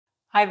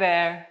Hi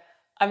there,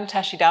 I'm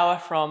Tashi Dawa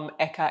from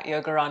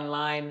EkhartYoga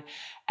Online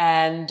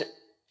and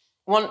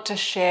want to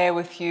share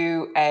with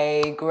you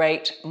a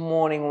great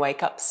morning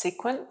wake-up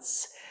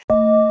sequence.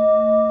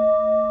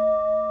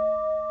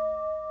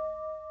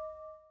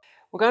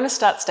 We're going to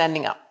start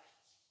standing up.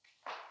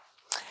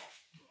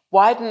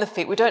 Widen the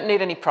feet, we don't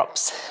need any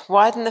props.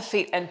 Widen the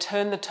feet and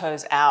turn the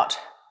toes out.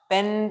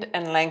 Bend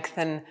and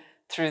lengthen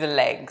through the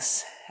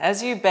legs.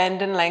 As you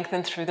bend and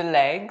lengthen through the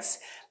legs,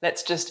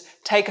 let's just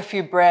take a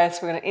few breaths.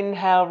 We're going to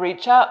inhale,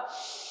 reach up.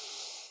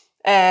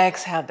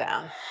 Exhale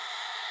down.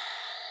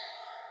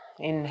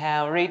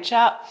 Inhale, reach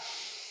up.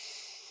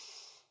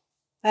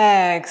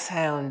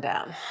 Exhale and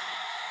down.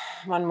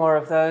 One more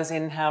of those.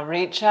 Inhale,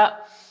 reach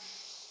up.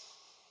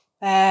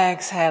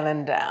 Exhale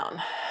and down.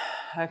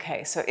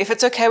 Okay, so if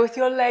it's okay with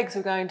your legs,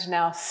 we're going to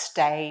now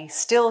stay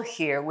still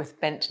here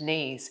with bent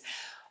knees.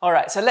 All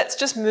right, so let's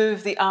just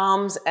move the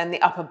arms and the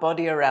upper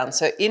body around.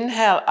 So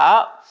inhale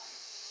up,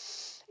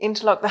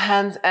 interlock the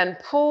hands and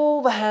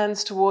pull the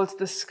hands towards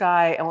the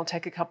sky, and we'll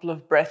take a couple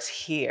of breaths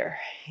here.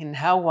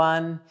 Inhale,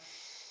 1.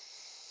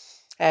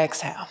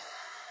 Exhale.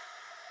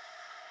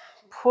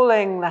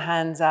 Pulling the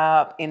hands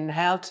up.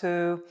 Inhale,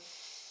 2.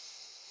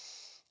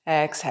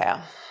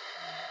 Exhale.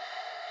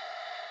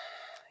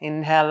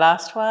 Inhale,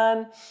 last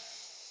one.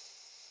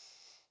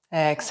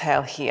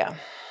 Exhale here.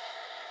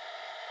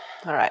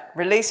 All right,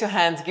 release your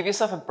hands. Give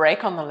yourself a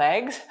break on the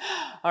legs.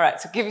 All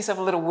right, so give yourself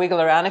a little wiggle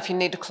around. If you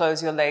need to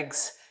close your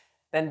legs,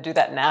 then do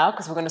that now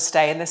because we're going to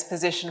stay in this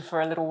position for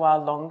a little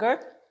while longer.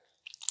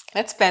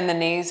 Let's bend the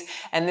knees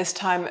and this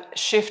time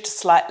shift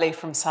slightly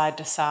from side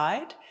to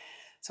side.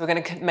 So we're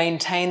going to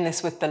maintain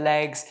this with the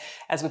legs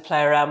as we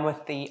play around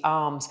with the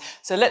arms.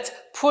 So let's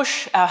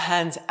push our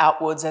hands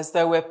outwards as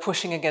though we're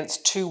pushing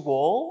against two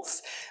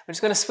walls. We're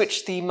just going to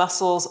switch the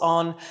muscles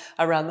on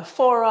around the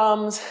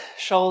forearms,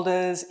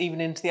 shoulders, even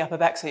into the upper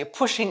back. So you're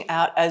pushing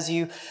out as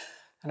you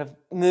kind of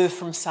move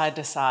from side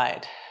to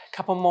side. A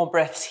couple more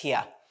breaths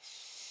here.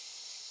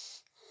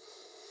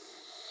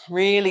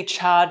 Really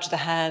charge the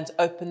hands,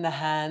 open the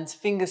hands,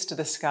 fingers to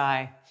the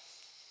sky.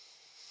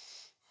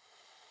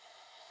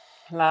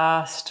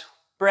 Last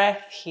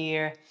breath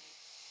here.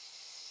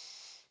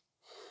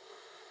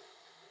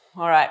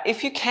 All right,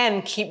 if you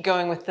can, keep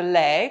going with the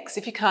legs.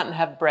 If you can't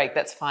have a break,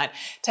 that's fine.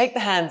 Take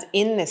the hands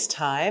in this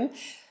time.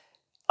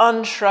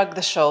 Unshrug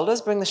the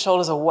shoulders, bring the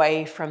shoulders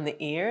away from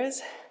the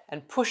ears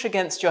and push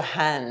against your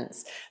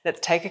hands.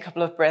 Let's take a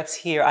couple of breaths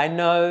here. I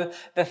know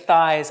the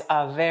thighs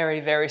are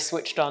very, very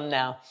switched on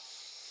now.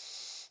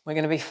 We're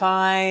going to be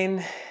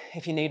fine.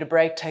 If you need a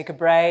break, take a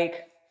break.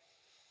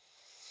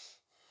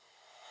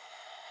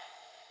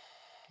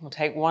 We'll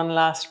take one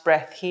last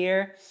breath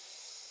here.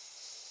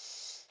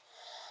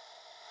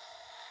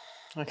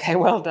 Okay,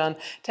 well done.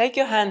 Take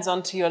your hands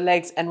onto your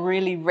legs and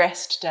really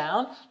rest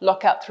down.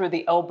 Lock out through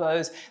the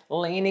elbows,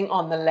 leaning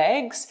on the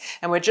legs.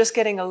 And we're just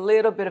getting a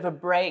little bit of a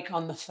break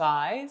on the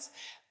thighs,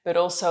 but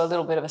also a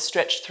little bit of a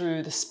stretch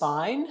through the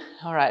spine.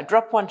 All right,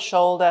 drop one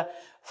shoulder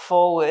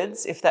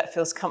forwards if that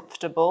feels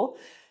comfortable.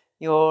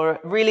 You're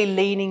really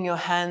leaning your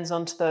hands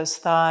onto those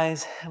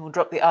thighs, and we'll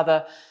drop the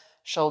other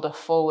shoulder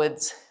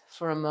forwards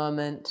for a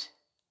moment.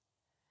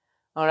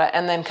 All right,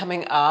 and then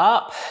coming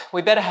up,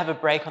 we better have a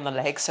break on the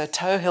legs. So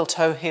toe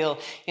heel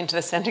into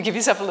the center. Give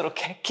yourself a little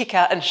kick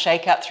out and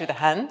shake out through the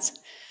hands.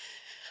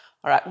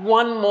 All right,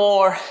 one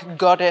more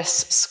goddess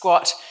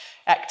squat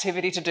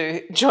activity to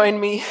do. Join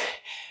me.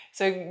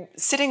 So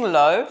sitting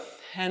low,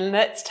 and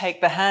let's take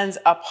the hands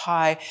up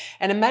high.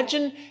 And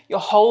imagine you're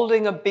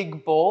holding a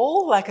big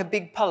ball, like a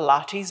big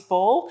Pilates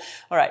ball.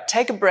 All right,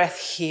 take a breath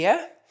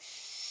here.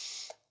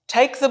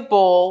 Take the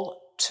ball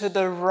to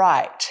the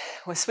right.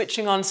 We're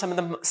switching on some of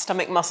the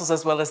stomach muscles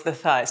as well as the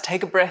thighs.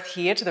 Take a breath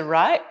here to the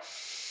right,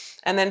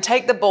 and then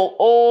take the ball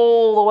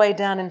all the way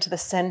down into the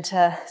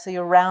center so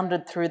you're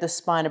rounded through the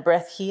spine. A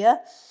breath here.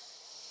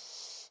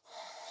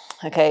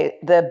 Okay,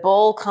 the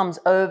ball comes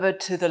over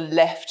to the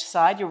left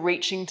side. You're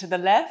reaching to the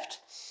left.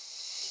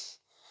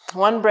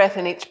 One breath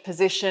in each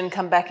position.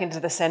 Come back into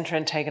the center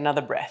and take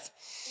another breath.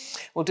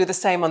 We'll do the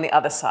same on the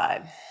other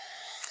side.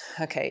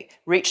 Okay,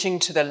 reaching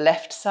to the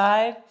left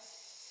side.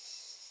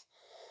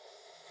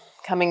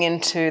 Coming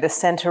into the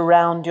center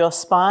round your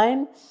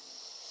spine.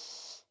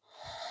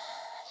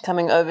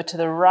 Coming over to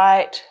the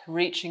right,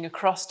 reaching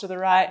across to the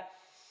right.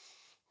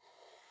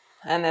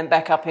 And then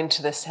back up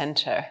into the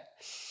center.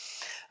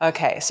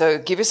 Okay, so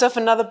give yourself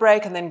another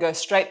break and then go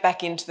straight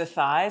back into the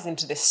thighs,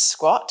 into this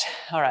squat.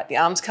 All right, the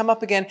arms come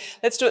up again.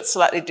 Let's do it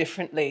slightly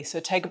differently. So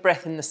take a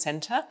breath in the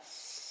center.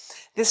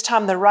 This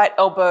time the right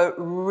elbow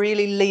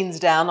really leans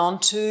down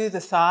onto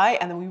the thigh,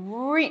 and then we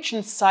reach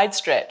and side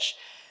stretch.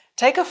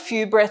 Take a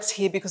few breaths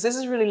here because this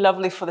is really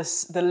lovely for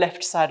the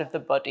left side of the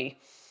body.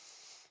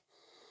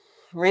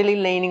 Really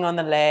leaning on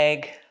the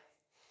leg.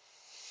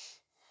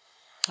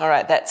 All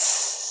right, that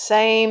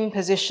same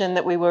position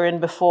that we were in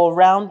before,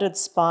 rounded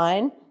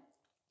spine.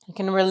 You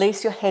can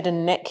release your head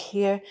and neck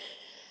here.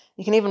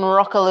 You can even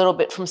rock a little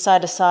bit from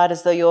side to side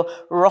as though you're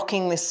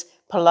rocking this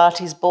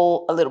Pilates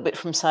ball a little bit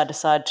from side to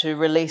side to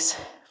release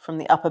from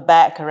the upper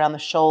back around the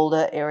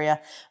shoulder area.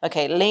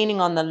 Okay,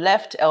 leaning on the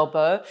left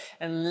elbow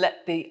and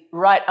let the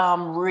right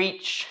arm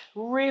reach,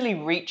 really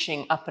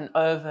reaching up and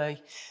over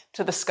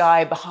to the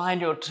sky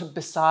behind you or to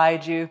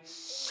beside you.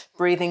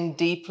 Breathing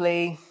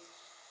deeply.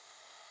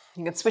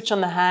 You can switch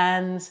on the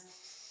hands,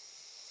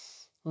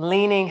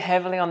 leaning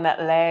heavily on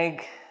that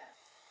leg.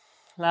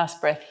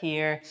 Last breath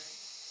here.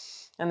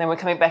 And then we're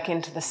coming back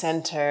into the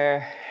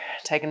center.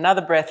 Take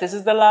another breath. This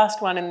is the last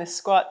one in this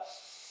squat.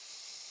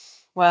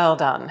 Well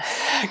done.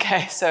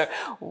 Okay, so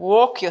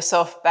walk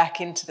yourself back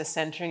into the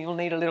center and you'll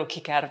need a little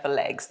kick out of the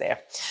legs there.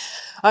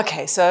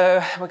 Okay,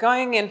 so we're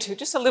going into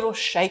just a little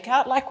shake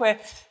out, like we're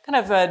kind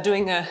of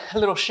doing a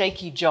little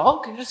shaky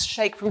jog. Just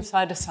shake from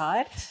side to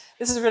side.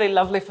 This is really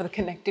lovely for the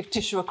connective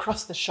tissue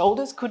across the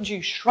shoulders. Could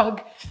you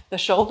shrug the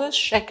shoulders,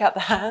 shake out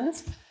the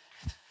hands?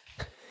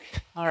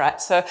 All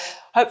right, so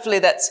hopefully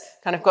that's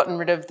kind of gotten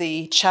rid of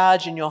the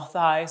charge in your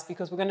thighs,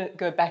 because we're going to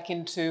go back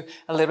into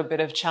a little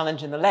bit of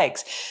challenge in the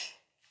legs.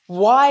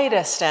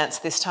 Wider stance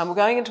this time. We're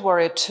going into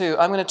warrior two.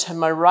 I'm going to turn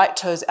my right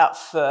toes out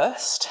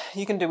first.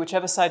 You can do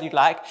whichever side you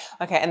like.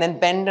 Okay, and then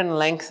bend and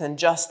lengthen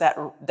just that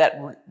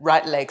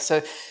right leg.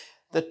 So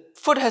the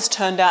foot has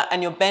turned out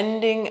and you're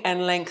bending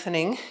and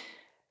lengthening,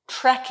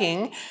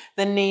 tracking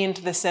the knee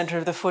into the center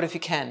of the foot if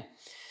you can.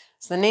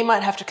 So the knee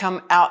might have to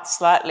come out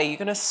slightly. You're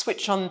going to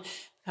switch on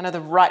kind of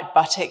the right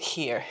buttock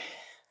here.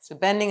 So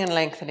bending and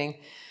lengthening.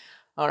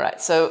 All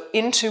right, so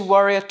into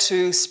warrior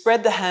two,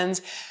 spread the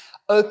hands,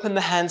 open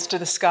the hands to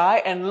the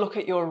sky and look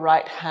at your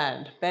right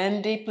hand.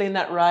 Bend deeply in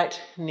that right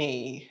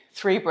knee.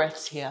 3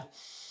 breaths here.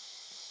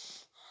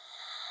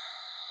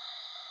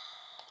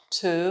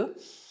 2,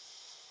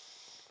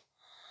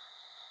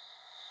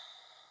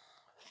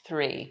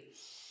 3.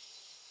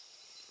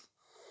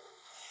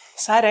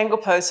 Side angle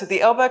pose, so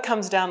the elbow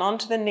comes down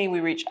onto the knee,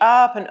 we reach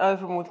up and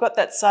over, and we've got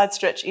that side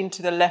stretch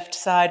into the left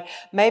side,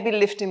 maybe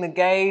lifting the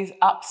gaze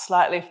up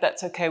slightly if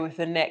that's okay with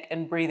the neck,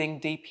 and breathing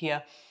deep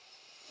here.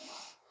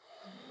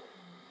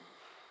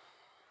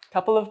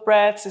 Couple of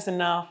breaths is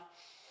enough.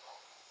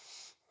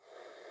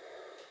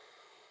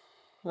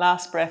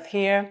 Last breath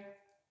here.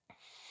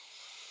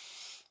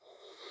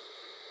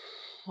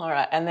 All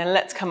right, and then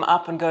let's come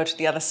up and go to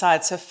the other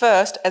side. So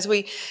first, as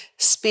we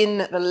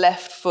spin the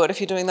left foot, if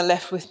you're doing the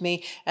left with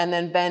me, and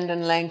then bend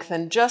and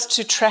lengthen, just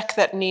to track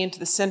that knee into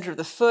the center of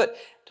the foot,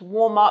 to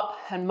warm up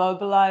and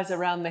mobilize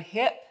around the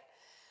hip.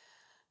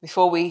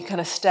 Before we kind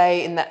of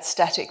stay in that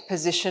static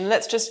position,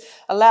 let's just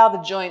allow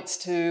the joints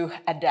to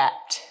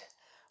adapt.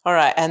 All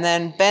right, and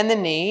then bend the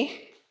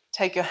knee,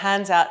 take your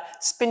hands out,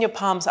 spin your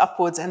palms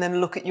upwards, and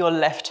then look at your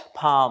left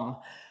palm.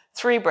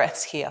 3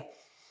 breaths here.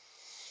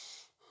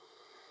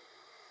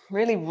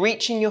 Really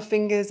reaching your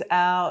fingers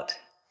out,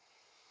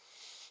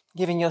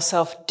 giving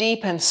yourself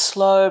deep and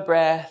slow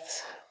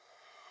breaths.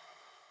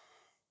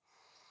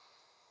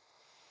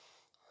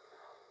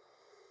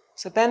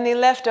 So bend the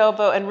left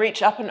elbow and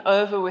reach up and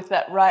over with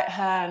that right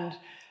hand,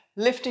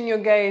 lifting your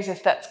gaze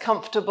if that's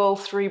comfortable.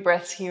 3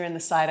 breaths here in the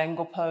side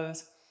angle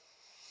pose.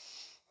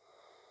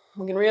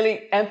 We can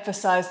really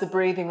emphasize the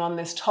breathing on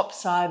this top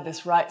side,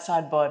 this right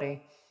side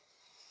body.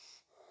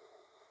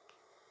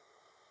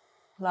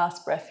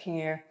 Last breath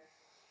here.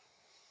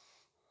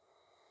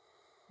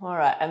 All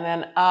right, and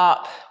then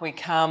up we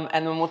come,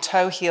 and then we'll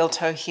toe heel,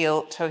 toe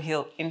heel, toe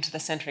heel into the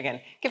center again.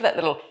 Give that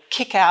little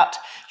kick out,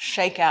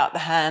 shake out the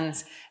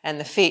hands and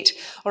the feet.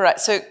 All right,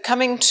 so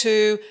coming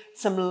to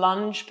some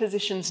lunge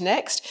positions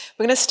next.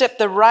 We're going to step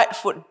the right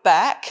foot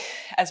back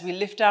as we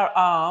lift our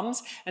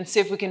arms and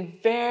see if we can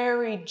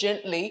very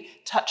gently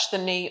touch the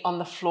knee on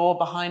the floor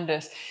behind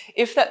us.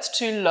 If that's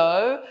too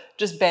low,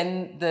 just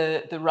bend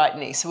the right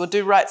knee. So we'll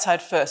do right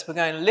side first. We're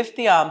going to lift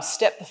the arms,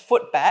 step the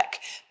foot back,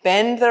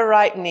 bend the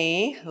right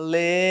knee,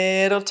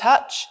 little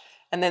touch,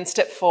 and then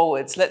step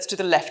forwards. Let's do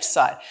the left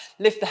side.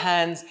 Lift the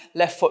hands,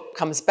 left foot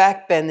comes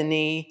back, bend the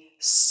knee,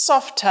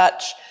 soft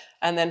touch,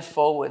 and then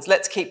forwards.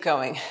 Let's keep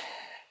going.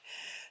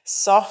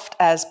 Soft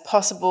as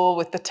possible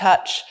with the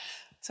touch.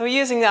 So we're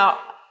using our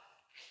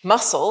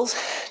muscles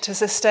to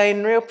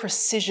sustain real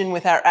precision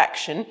with our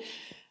action.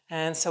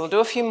 And so we'll do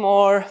a few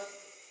more.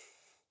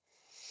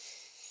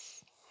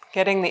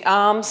 Getting the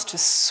arms to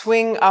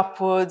swing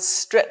upwards,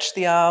 stretch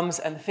the arms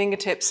and the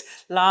fingertips.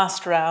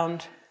 Last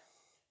round.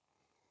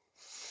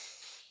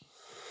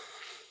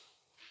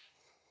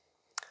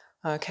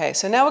 Okay,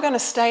 so now we're going to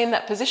stay in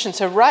that position.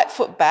 So right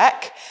foot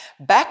back,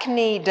 back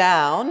knee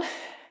down,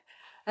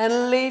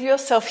 and leave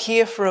yourself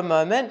here for a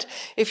moment.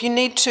 If you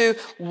need to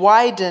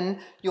widen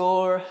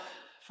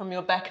from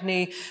your back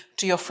knee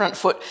to your front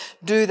foot,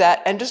 do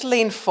that and just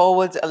lean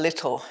forwards a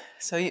little.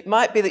 So it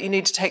might be that you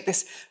need to take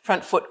this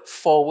front foot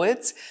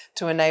forwards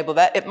to enable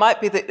that. It might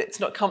be that it's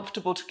not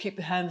comfortable to keep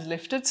the hands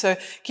lifted, so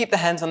keep the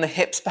hands on the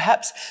hips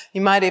perhaps.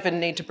 You might even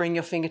need to bring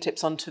your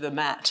fingertips onto the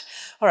mat.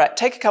 All right,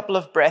 take a couple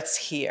of breaths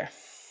here.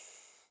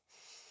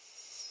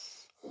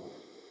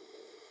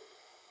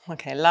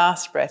 Okay,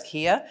 last breath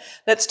here.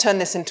 Let's turn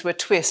this into a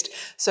twist.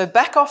 So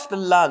back off the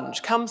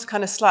lunge, comes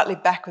kind of slightly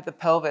back with the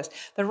pelvis.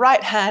 The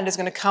right hand is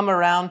going to come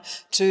around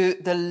to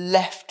the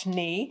left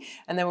knee,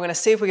 and then we're going to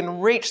see if we can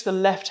reach the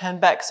left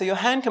hand back. So your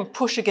hand can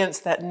push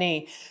against that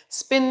knee.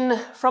 Spin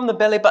from the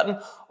belly button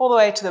all the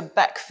way to the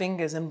back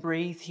fingers and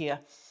breathe here.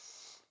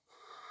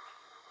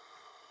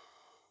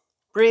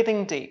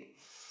 Breathing deep.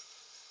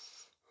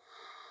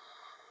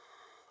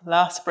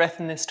 Last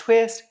breath in this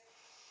twist.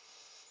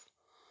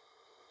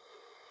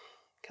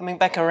 Coming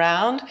back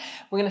around,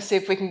 we're going to see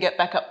if we can get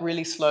back up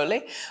really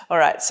slowly. All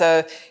right,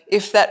 so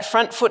if that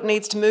front foot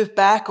needs to move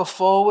back or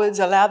forwards,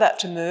 allow that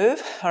to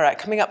move. All right,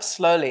 coming up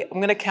slowly. I'm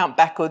going to count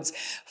backwards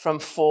from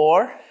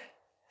 4,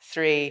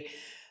 3,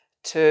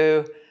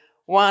 2,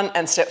 1,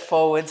 and step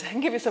forwards.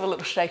 And give yourself a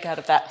little shake out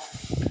of that.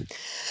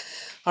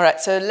 All right,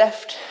 so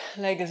left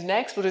leg is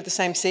next. We'll do the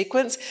same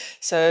sequence.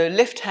 So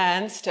lift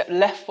hands, step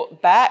left foot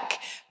back.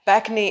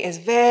 Back knee is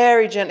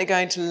very gently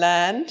going to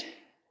land.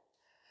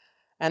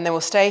 And then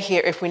we'll stay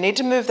here. If we need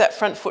to move that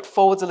front foot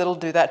forwards a little,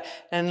 do that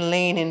and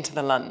lean into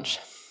the lunge.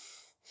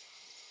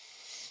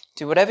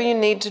 Do whatever you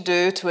need to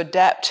do to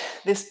adapt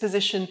this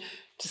position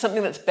to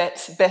something that's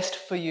best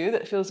for you,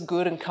 that feels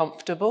good and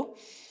comfortable.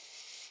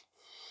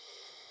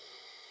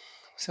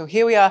 So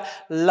here we are,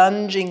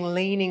 lunging,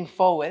 leaning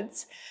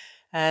forwards.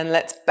 And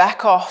let's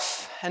back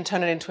off and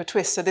turn it into a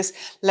twist. So this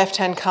left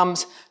hand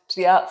comes to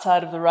the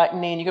outside of the right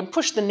knee, and you can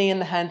push the knee and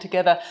the hand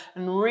together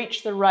and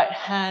reach the right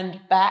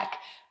hand back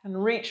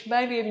and reach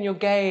maybe even your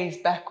gaze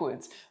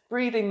backwards.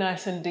 Breathing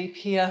nice and deep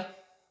here.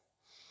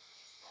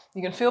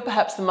 You can feel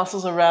perhaps the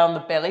muscles around the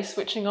belly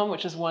switching on,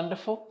 which is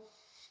wonderful.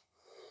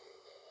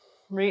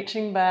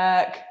 Reaching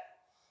back.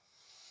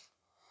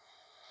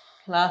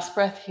 Last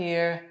breath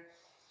here.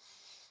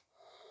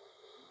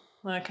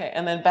 Okay,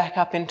 and then back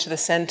up into the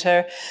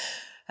center.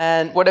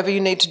 And whatever you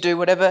need to do,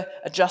 whatever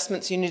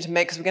adjustments you need to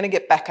make, because we're going to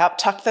get back up,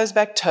 tuck those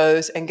back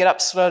toes and get up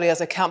slowly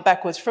as I count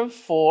backwards from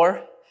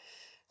 4,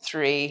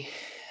 3,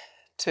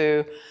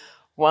 2,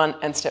 1,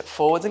 and step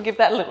forwards and give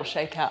that a little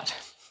shake out.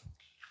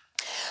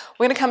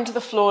 We're going to come to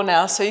the floor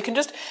now, so you can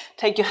just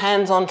take your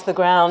hands onto the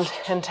ground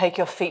and take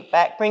your feet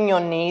back. Bring your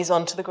knees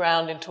onto the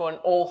ground into an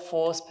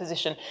all-fours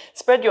position.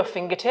 Spread your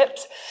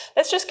fingertips.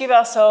 Let's just give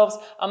ourselves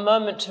a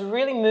moment to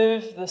really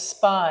move the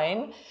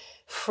spine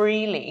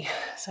freely.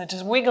 So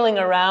just wiggling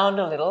around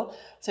a little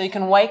so you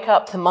can wake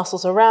up the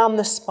muscles around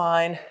the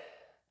spine.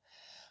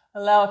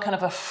 Allow a kind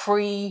of a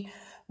free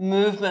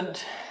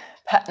movement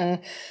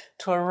pattern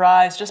to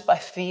arise just by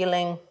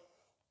feeling.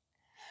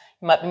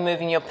 You might be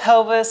moving your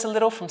pelvis a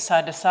little from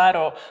side to side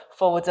or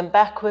forwards and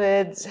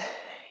backwards.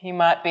 You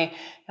might be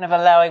kind of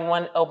allowing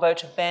one elbow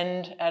to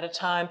bend at a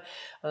time,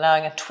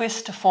 allowing a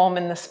twist to form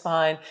in the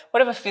spine,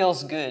 whatever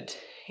feels good,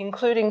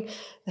 including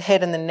the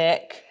head and the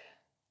neck.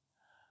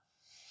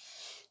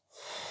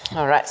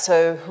 All right,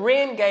 so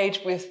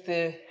re-engage with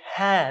the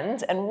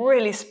hands and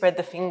really spread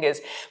the fingers.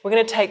 We're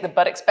going to take the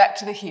buttocks back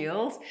to the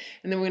heels,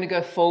 and then we're going to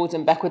go forwards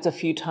and backwards a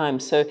few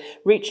times. So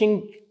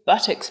reaching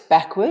buttocks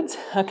backwards.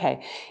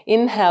 Okay,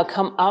 inhale,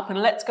 come up,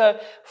 and let's go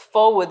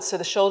forwards so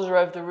the shoulders are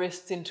over the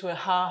wrists into a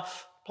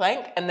half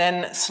plank, and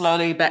then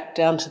slowly back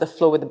down to the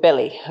floor with the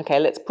belly. Okay,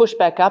 let's push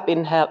back up.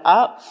 Inhale,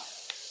 up.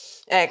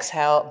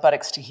 Exhale,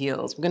 buttocks to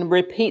heels. We're going to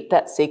repeat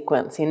that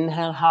sequence.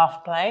 Inhale,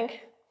 half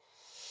plank.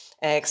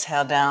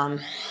 Exhale, down.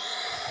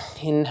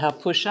 Inhale,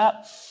 push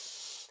up.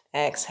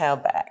 Exhale,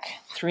 back.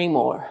 3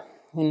 more.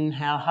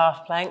 Inhale,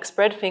 half plank.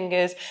 Spread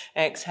fingers.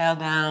 Exhale,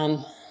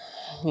 down.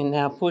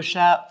 Inhale, push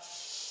up.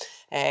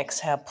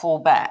 Exhale, pull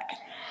back.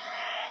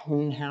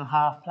 Inhale,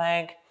 half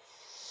plank.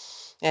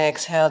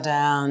 Exhale,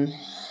 down.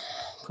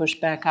 Push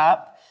back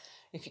up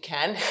if you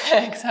can.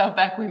 Exhale,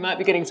 back. We might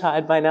be getting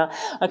tired by now.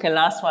 Okay,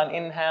 last one.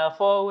 Inhale,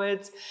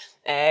 forwards.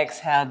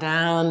 Exhale,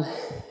 down.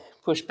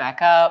 Push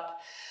back up.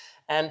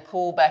 And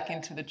pull back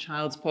into the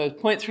child's pose.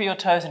 Point through your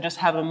toes and just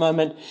have a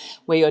moment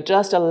where you're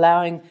just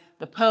allowing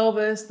the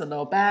pelvis, the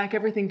lower back,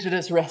 everything to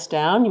just rest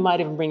down. You might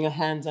even bring your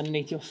hands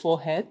underneath your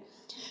forehead.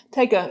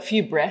 Take a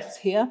few breaths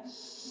here.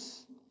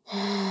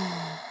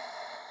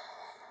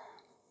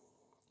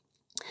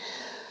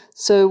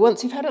 So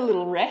once you've had a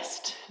little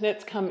rest,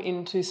 let's come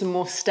into some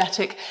more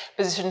static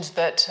positions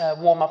that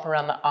warm up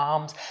around the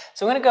arms.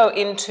 So we're going to go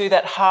into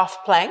that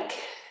half plank.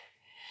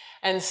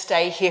 And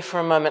stay here for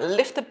a moment.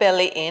 Lift the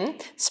belly in,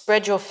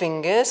 spread your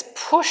fingers,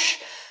 push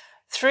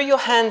through your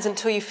hands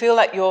until you feel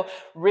like your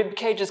rib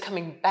cage is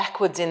coming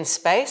backwards in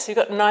space. So you've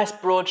got nice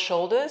broad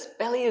shoulders.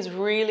 Belly is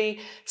really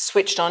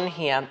switched on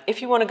here.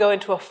 If you want to go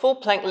into a full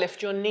plank,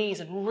 lift your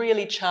knees and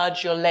really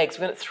charge your legs.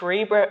 We're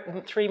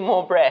going to 3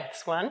 more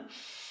breaths. 1,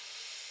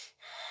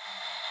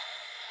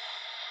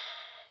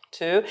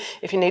 2.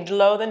 If you need to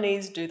lower the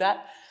knees, do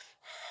that.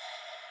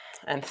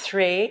 And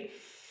 3.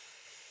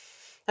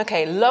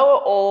 Okay, lower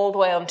all the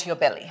way onto your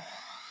belly.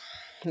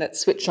 Let's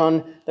switch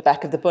on the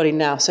back of the body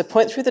now. So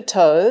point through the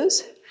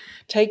toes,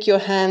 take your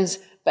hands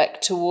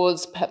back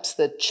towards perhaps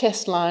the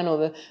chest line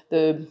or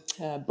the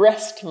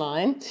breast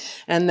line,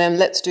 and then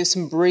let's do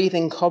some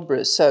breathing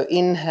cobras. So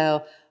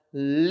inhale,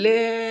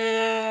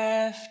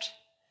 lift,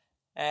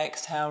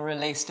 Exhale,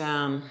 release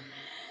down.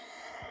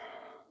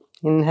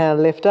 Inhale,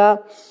 lift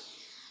up.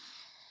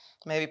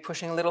 Maybe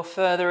pushing a little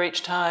further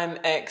each time.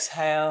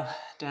 Exhale,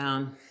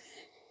 down.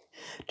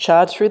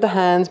 Charge through the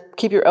hands.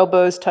 Keep your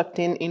elbows tucked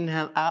in.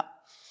 Inhale, up.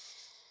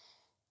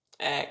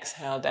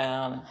 Exhale,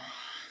 down.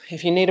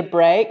 If you need a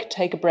break,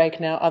 take a break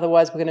now.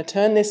 Otherwise, we're going to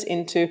turn this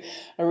into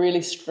a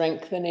really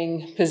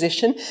strengthening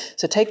position.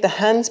 So take the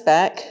hands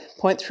back,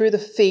 point through the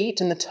feet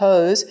and the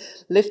toes,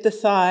 lift the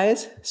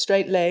thighs,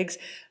 straight legs,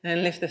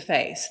 and lift the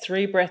face.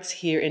 3 breaths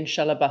here in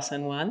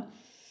Shalabhasana. 1,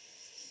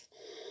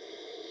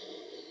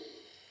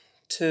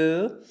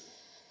 2,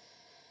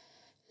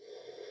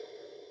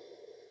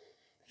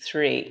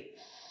 3.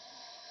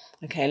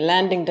 Okay,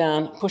 landing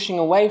down, pushing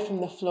away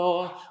from the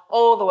floor,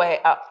 all the way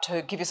up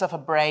to give yourself a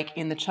break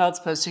in the child's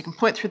pose. So you can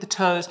point through the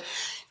toes,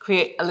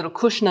 create a little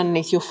cushion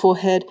underneath your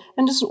forehead,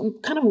 and just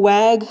kind of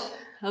wag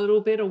a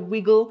little bit or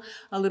wiggle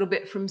a little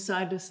bit from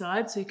side to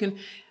side so you can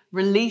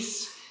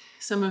release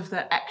some of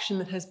that action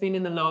that has been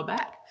in the lower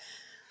back.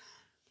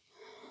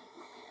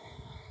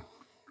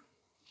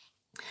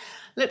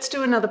 Let's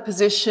do another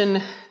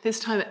position, this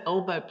time at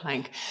elbow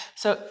plank.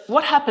 So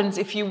what happens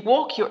if you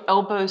walk your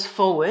elbows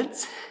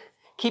forwards?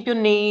 Keep your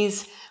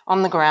knees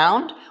on the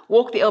ground,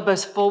 walk the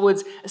elbows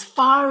forwards as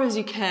far as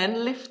you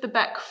can, lift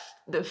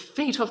the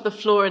feet off the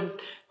floor and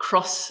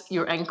cross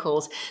your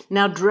ankles.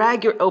 Now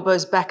drag your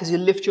elbows back as you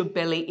lift your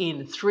belly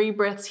in. 3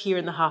 breaths here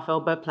in the half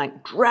elbow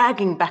plank,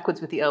 dragging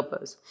backwards with the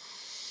elbows.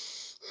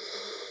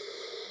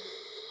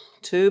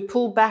 2,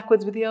 pull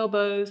backwards with the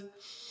elbows.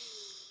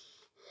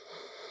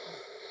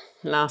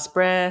 Last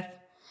breath.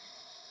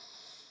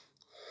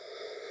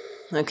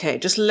 Okay,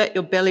 just let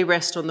your belly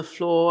rest on the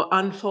floor,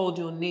 unfold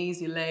your knees,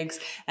 your legs,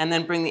 and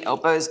then bring the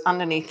elbows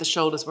underneath the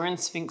shoulders. We're in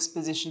Sphinx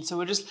position, so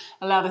we'll just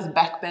allow this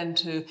back bend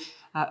to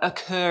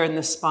occur in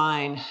the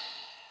spine.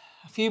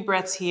 A few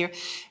breaths here,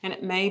 and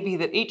it may be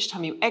that each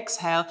time you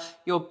exhale,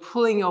 you're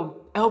pulling your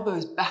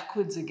elbows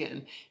backwards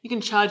again. You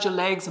can charge your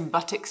legs and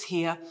buttocks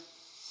here.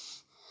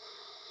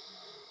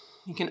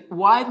 You can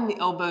widen the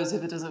elbows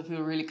if it doesn't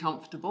feel really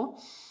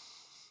comfortable.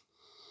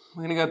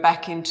 We're going to go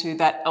back into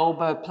that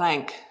elbow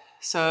plank.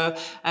 So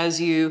as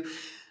you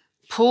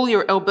pull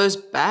your elbows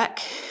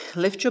back,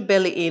 lift your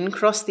belly in,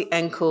 cross the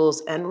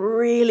ankles, and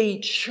really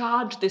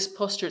charge this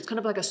posture. It's kind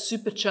of like a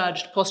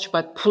supercharged posture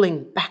by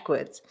pulling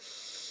backwards.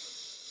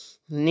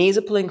 The knees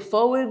are pulling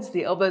forwards,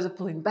 the elbows are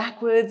pulling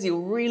backwards.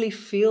 You'll really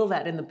feel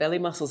that in the belly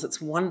muscles.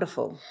 It's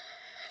wonderful.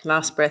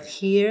 Last breath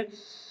here.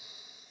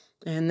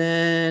 And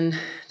then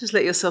just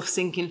let yourself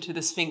sink into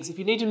the Sphinx. If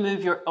you need to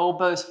move your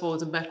elbows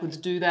forwards and backwards,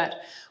 do that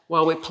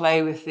while we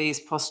play with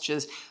these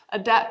postures.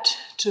 Adapt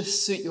to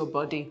suit your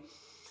body.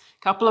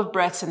 Couple of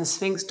breaths in the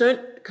Sphinx.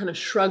 Don't kind of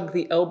shrug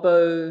the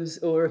elbows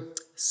or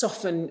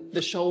soften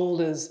the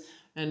shoulders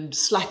and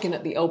slacken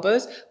at the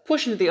elbows.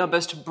 Push into the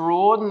elbows to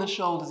broaden the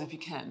shoulders if you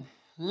can.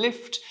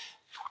 Lift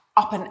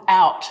up and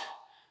out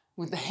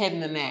with the head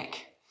and the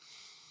neck.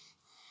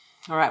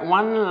 All right,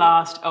 one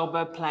last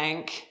elbow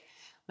plank.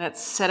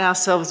 Let's set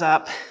ourselves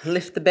up,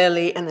 lift the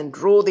belly, and then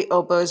draw the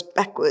elbows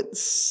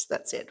backwards.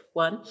 That's it.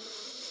 1.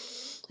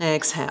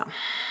 Exhale.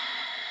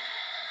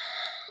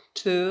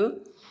 2.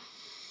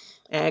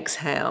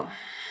 Exhale.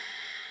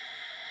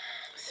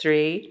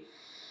 3.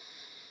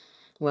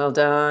 Well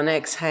done.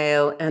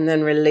 Exhale, and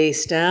then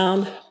release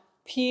down.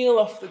 Peel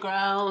off the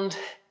ground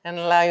and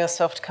allow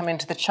yourself to come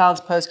into the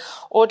child's pose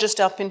or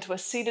just up into a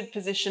seated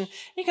position.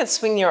 You can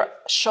swing your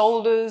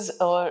shoulders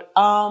or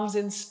arms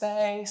in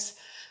space.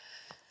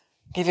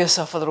 Give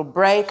yourself a little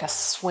break, a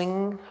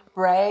swing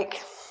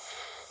break.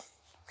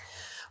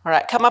 All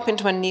right, come up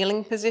into a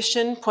kneeling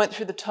position, point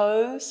through the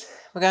toes.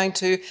 We're going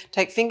to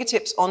take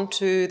fingertips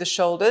onto the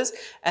shoulders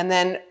and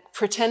then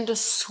pretend to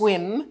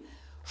swim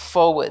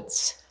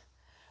forwards.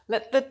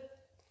 Let the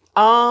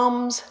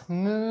arms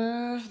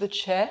move the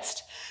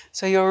chest,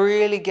 so you're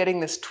really getting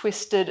this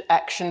twisted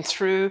action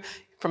through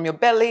from your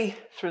belly,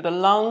 through the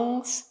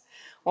lungs,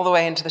 all the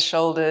way into the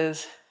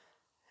shoulders.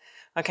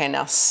 Okay,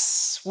 now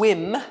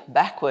swim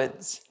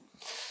backwards.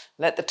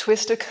 Let the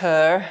twist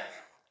occur.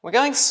 We're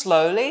going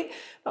slowly,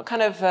 not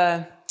kind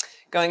of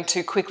going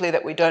too quickly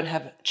that we don't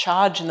have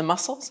charge in the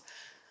muscles.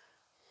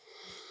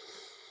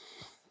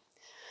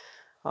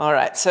 All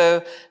right,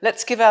 so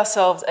let's give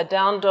ourselves a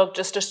down dog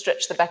just to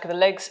stretch the back of the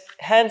legs,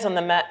 hands on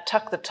the mat,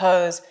 tuck the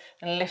toes,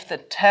 and lift the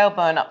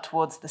tailbone up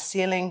towards the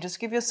ceiling. Just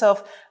give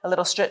yourself a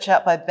little stretch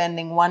out by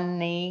bending one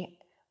knee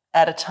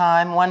at a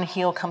time. One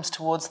heel comes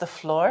towards the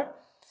floor.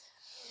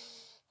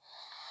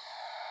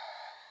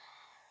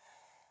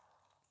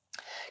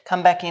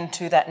 Come back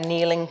into that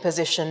kneeling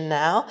position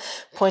now,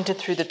 pointed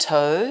through the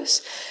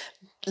toes.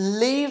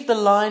 Leave the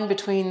line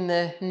between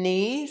the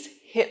knees,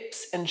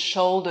 hips, and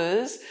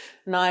shoulders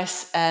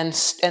nice and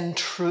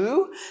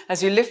true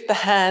as you lift the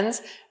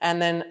hands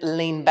and then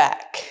lean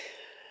back.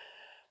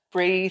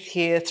 Breathe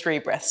here, 3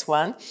 breaths.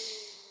 1.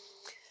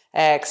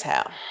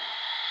 Exhale.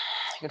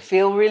 You can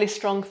feel really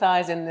strong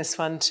thighs in this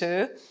one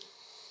too.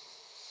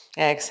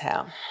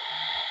 Exhale.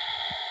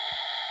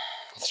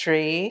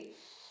 3.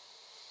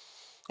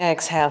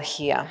 Exhale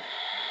here.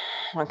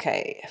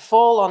 Okay,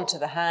 fall onto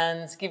the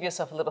hands, give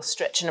yourself a little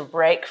stretch and a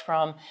break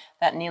from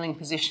that kneeling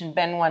position.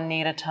 Bend one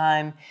knee at a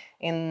time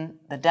in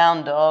the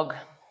down dog.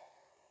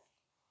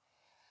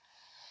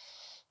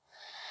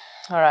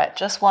 All right,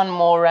 just one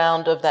more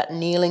round of that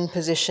kneeling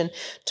position.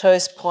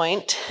 Toes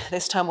point.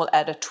 This time we'll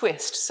add a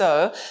twist.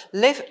 So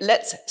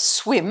let's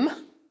swim.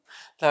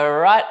 The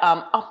right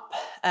arm up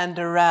and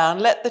around.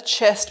 Let the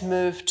chest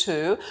move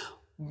too.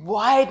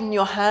 Widen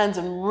your hands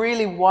and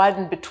really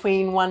widen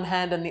between one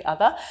hand and the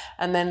other.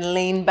 And then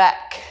lean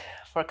back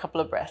for a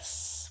couple of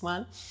breaths.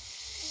 1.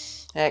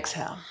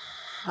 Exhale.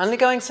 Only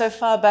going so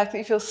far back that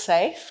you feel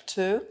safe.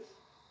 2.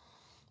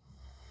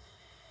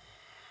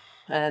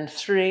 And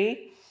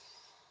 3.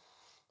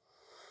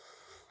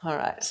 All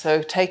right,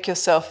 so take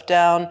yourself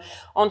down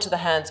onto the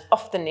hands,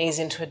 off the knees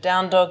into a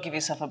down dog. Give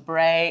yourself a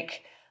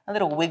break, a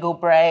little wiggle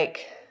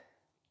break.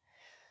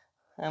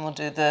 And we'll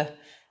do the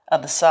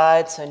other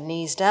side. So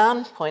knees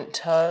down, point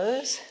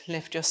toes,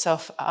 lift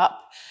yourself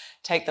up.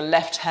 Take the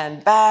left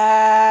hand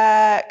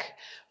back,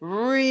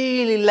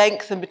 really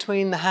lengthen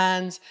between the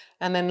hands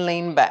and then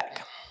lean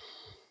back.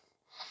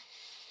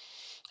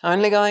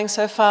 Only going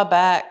so far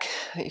back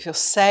that you feel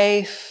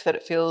safe, that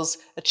it feels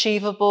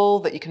achievable,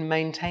 that you can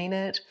maintain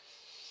it.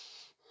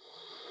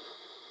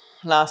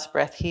 Last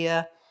breath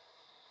here.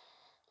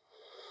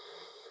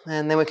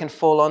 And then we can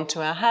fall onto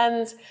our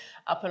hands,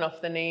 up and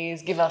off the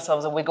knees, give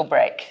ourselves a wiggle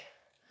break.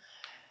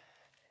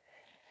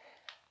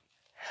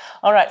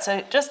 All right,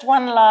 so just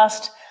one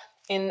last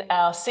in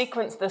our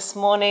sequence this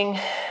morning,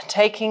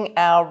 taking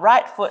our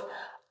right foot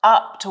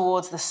up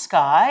towards the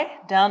sky,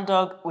 down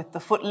dog with the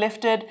foot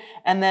lifted,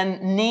 and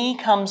then knee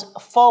comes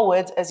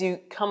forwards as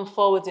you come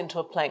forwards into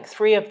a plank.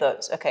 3 of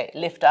those. Okay,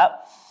 lift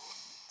up,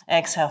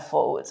 exhale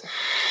forwards.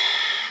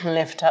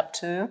 Lift up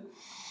 2,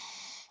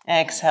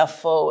 exhale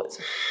forwards,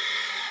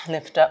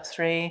 lift up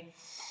 3,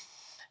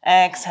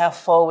 exhale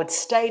forward,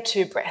 stay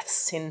 2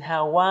 breaths,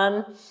 inhale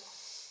 1,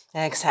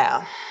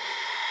 exhale,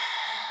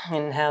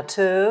 inhale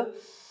 2,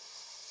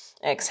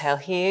 exhale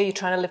here, you're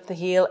trying to lift the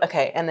heel,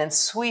 okay, and then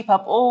sweep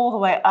up all the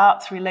way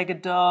up,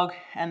 3-legged dog,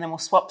 and then we'll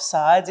swap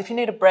sides. If you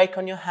need a break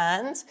on your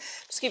hands,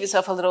 just give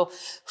yourself a little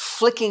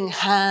flicking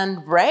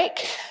hand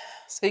break,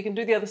 so you can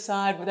do the other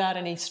side without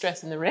any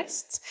stress in the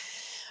wrists.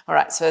 All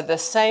right, so the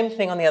same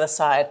thing on the other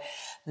side.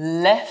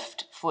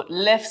 Left foot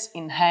lifts,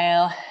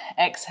 inhale,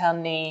 exhale,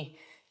 knee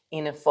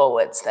in and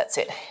forwards. That's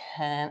it.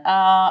 And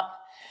up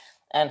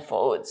and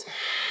forwards.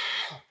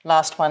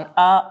 Last one,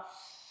 up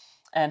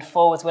and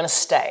forwards. We're going to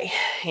stay.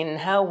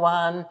 Inhale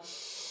 1,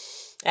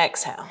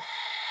 exhale.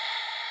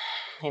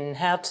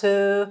 Inhale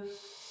 2,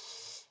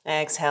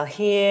 exhale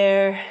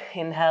here.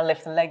 Inhale,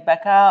 lift the leg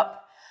back up.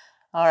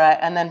 All right,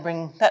 and then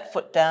bring that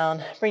foot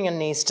down, bring your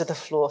knees to the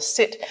floor,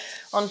 sit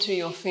onto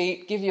your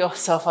feet, give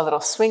yourself a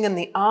little swing in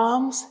the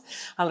arms,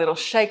 a little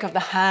shake of the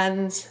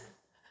hands.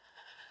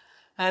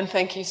 And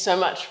thank you so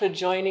much for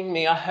joining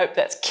me. I hope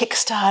that's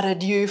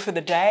kickstarted you for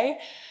the day.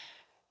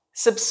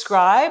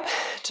 Subscribe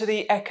to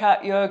the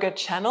Eckhart Yoga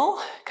channel.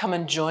 Come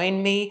and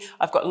join me.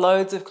 I've got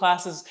loads of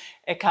classes,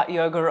 Eckhart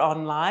Yoga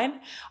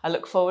online. I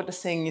look forward to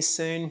seeing you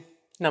soon.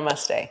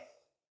 Namaste.